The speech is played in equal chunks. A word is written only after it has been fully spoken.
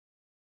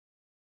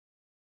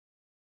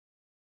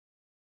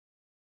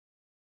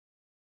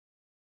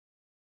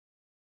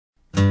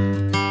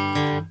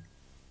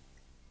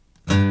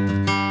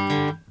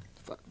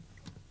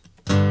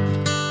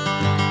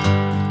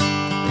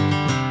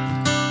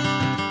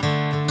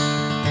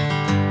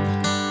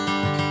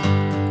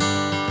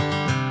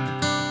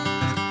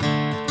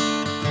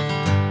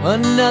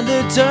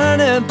Another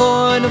turning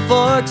point, a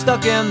fork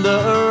stuck in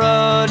the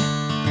road.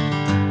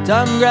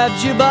 Time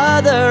grabs you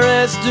by the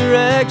wrist,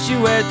 directs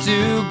you where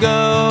to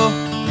go.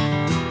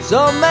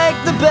 So make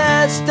the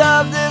best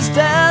of this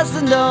test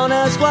and don't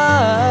ask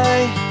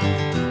why.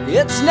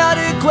 It's not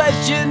a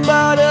question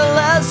but a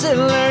lesson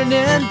learned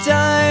in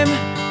time.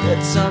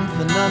 It's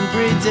something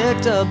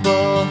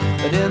unpredictable,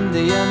 but in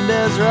the end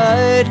is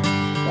right.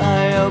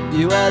 I hope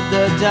you had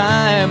the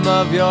time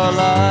of your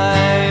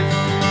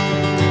life.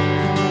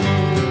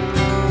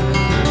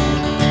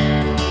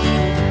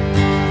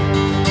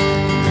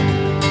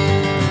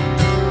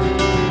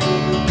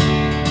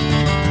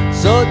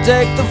 So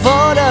take the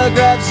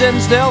photographs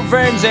and still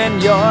frames in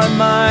your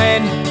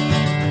mind,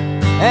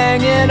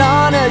 hanging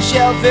on a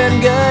shelf in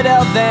good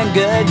health and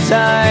good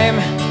time.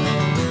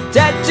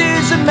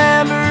 Tattoos and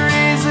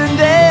memories and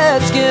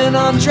dead skin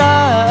on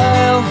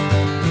trial.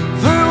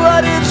 For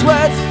what it's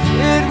worth,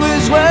 it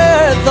was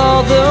worth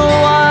all the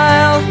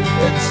while.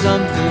 It's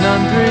something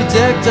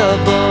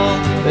unpredictable,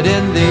 but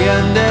in the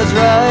end is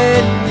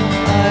right.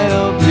 I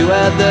hope you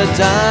had the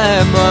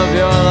time of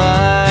your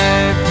life.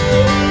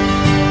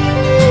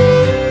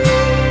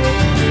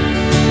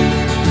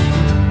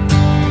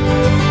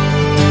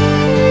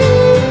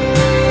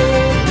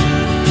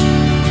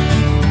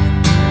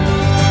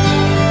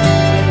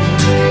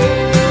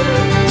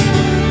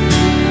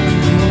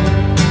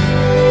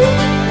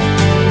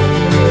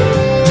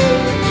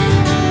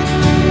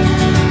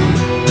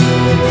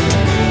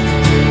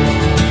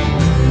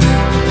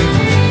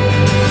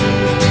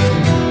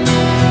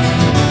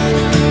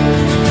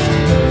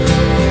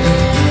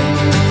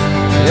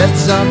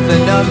 It's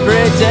something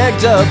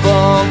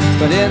unpredictable,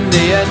 but in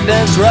the end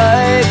it's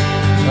right.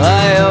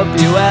 I hope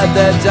you had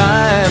the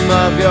time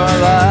of your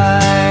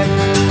life.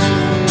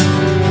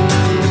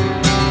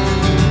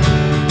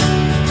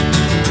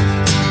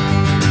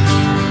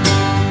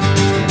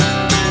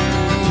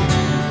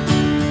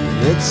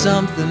 It's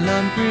something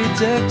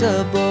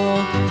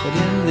unpredictable, but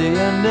in the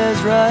end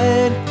is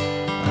right.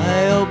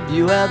 I hope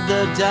you had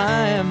the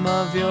time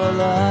of your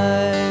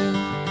life.